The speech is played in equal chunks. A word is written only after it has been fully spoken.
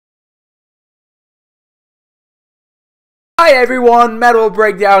Hi everyone, Metal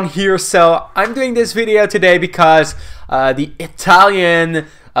Breakdown here. So I'm doing this video today because the Italian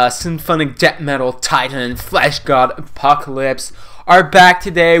symphonic death metal titan Fleshgod Apocalypse are back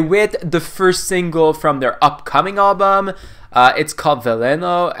today with the first single from their upcoming album. It's called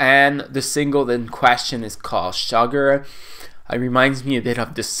Veleno, and the single in question is called Sugar. It reminds me a bit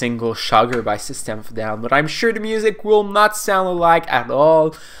of the single Sugar by System of a Down, but I'm sure the music will not sound alike at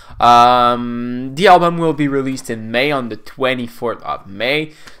all. The album will be released in May, on the 24th of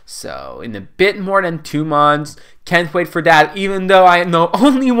May, so in a bit more than 2 months. Can't wait for that, even though I know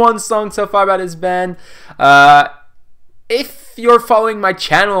only one song so far by this band. If you're following my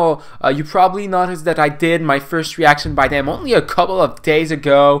channel, you probably noticed that I did my first reaction by them only a couple of days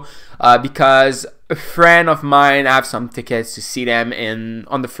ago, because a friend of mine have some tickets to see them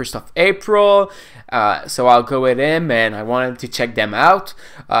on the 1st of April, so I'll go with him and I wanted to check them out.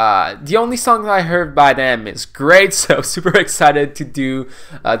 The only song that I heard by them is great, so super excited to do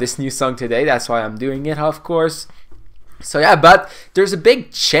this new song today. That's why I'm doing it, of course. So yeah, but there's a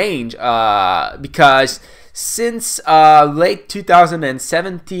big change because since late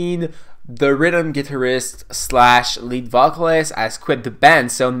 2017, the rhythm guitarist slash lead vocalist has quit the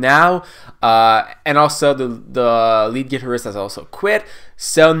band. So now, and also the lead guitarist has also quit.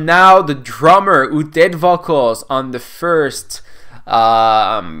 So now the drummer who did vocals on the first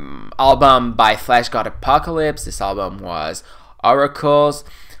album by Fleshgod Apocalypse, this album was Oracles,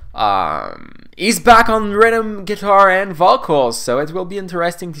 he's back on rhythm guitar and vocals, so it will be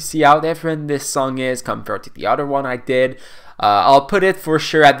interesting to see how different this song is compared to the other one I did. I'll put it for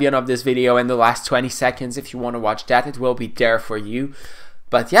sure at the end of this video in the last 20 seconds. If you want to watch that, it will be there for you.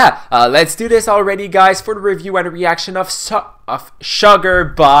 But yeah, let's do this already, guys, for the review and reaction of Sugar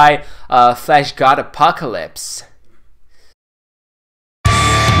by Fleshgod Apocalypse.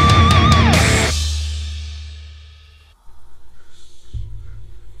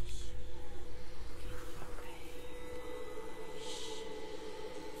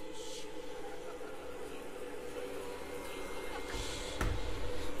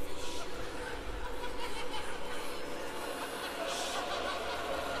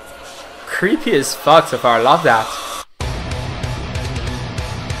 Creepy as fuck so far, I love that.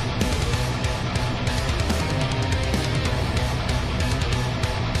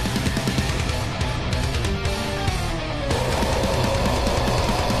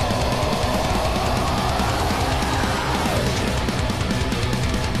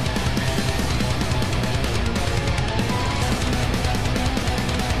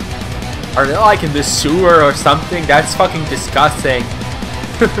 Are they like in the sewer or something? That's fucking disgusting.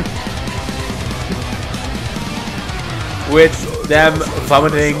 With them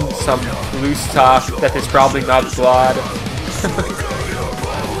vomiting some blue stuff that is probably not blood.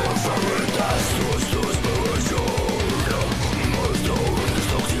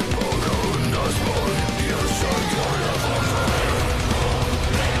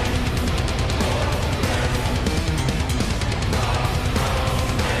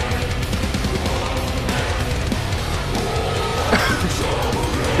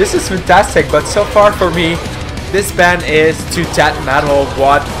 This is fantastic, but so far for me, this band is to death metal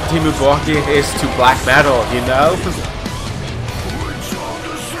what Dimmu Borgir is to black metal, you know?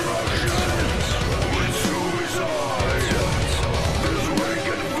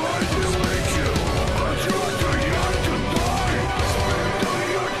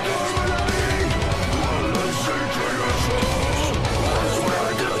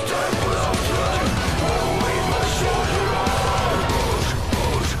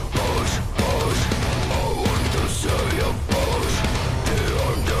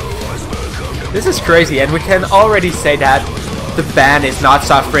 This is crazy, and we can already say that the band is not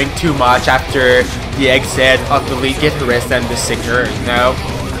suffering too much after the exit of the lead guitarist and the singer, you know?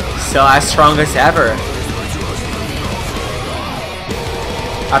 Still as strong as ever.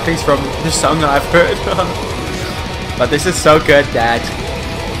 At least from the song I've heard. But this is so good that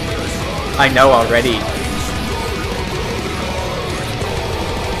I know already.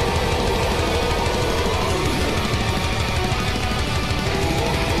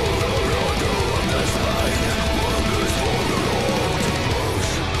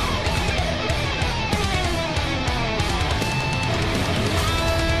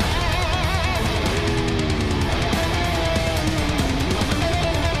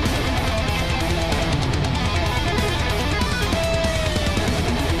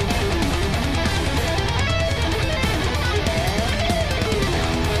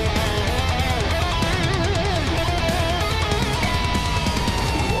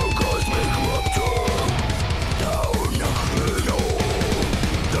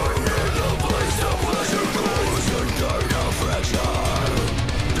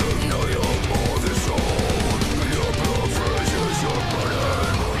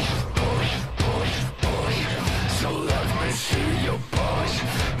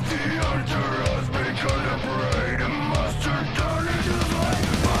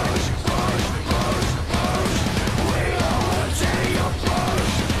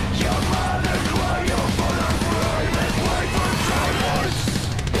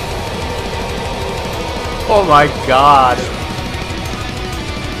 Oh my god.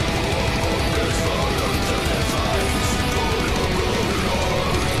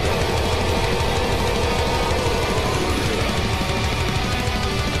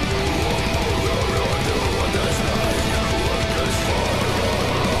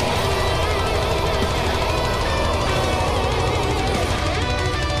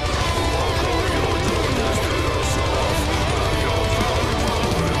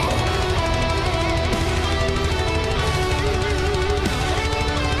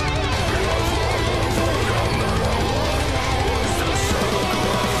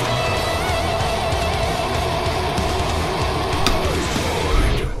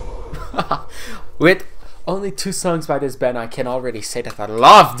 With only 2 songs by this band, I can already say that I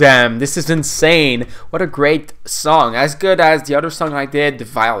love them. This is insane. What a great song. As good as the other song I did, The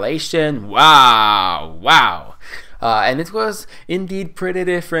Violation. Wow. Wow. And it was indeed pretty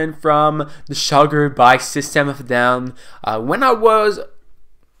different from The Sugar by System of a Down. When I was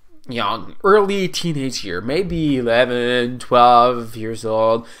young, early teenage year, maybe 11, 12 years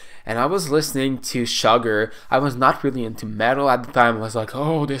old, and I was listening to Sugar. I was not really into metal at the time. I was like,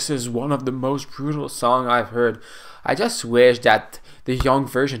 oh, this is one of the most brutal songs I've heard. I just wish that the young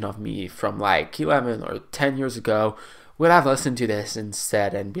version of me from like 11 or 10 years ago would have listened to this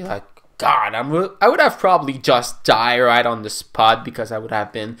instead and be like, God, I would have probably just died right on the spot because I would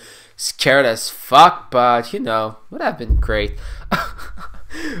have been scared as fuck, but you know, would have been great.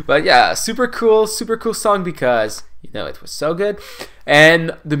 But yeah, super cool song because, you know, it was so good.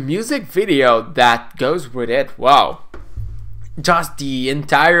 And the music video that goes with it, wow. Just the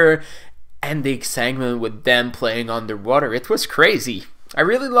entire ending segment with them playing underwater, it was crazy. I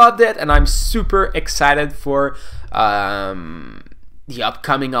really loved it, and I'm super excited for the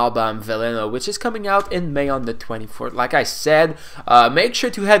upcoming album Veleno, which is coming out in May on the 24th. Like I said, make sure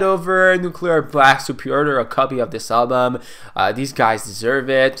to head over Nuclear Blast to pre-order a copy of this album. These guys deserve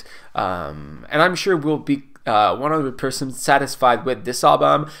it, and I'm sure we'll be 100% satisfied with this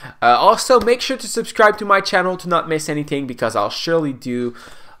album. Also, make sure to subscribe to my channel to not miss anything, because I'll surely do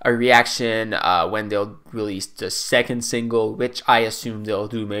a reaction when they'll release the second single, which I assume they'll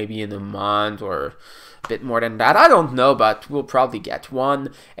do maybe in a month or a bit more than that. I don't know, but we'll probably get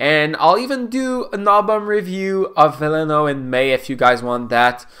one. And I'll even do an album review of Veleno in May if you guys want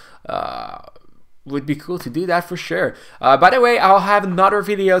that. Would be cool to do that for sure. By the way, I'll have another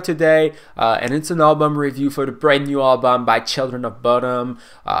video today, and it's an album review for the brand new album by Children of Bodom,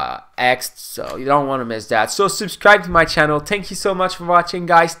 X, so you don't want to miss that. So subscribe to my channel. Thank you so much for watching,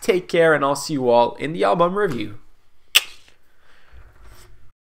 guys. Take care, and I'll see you all in the album review.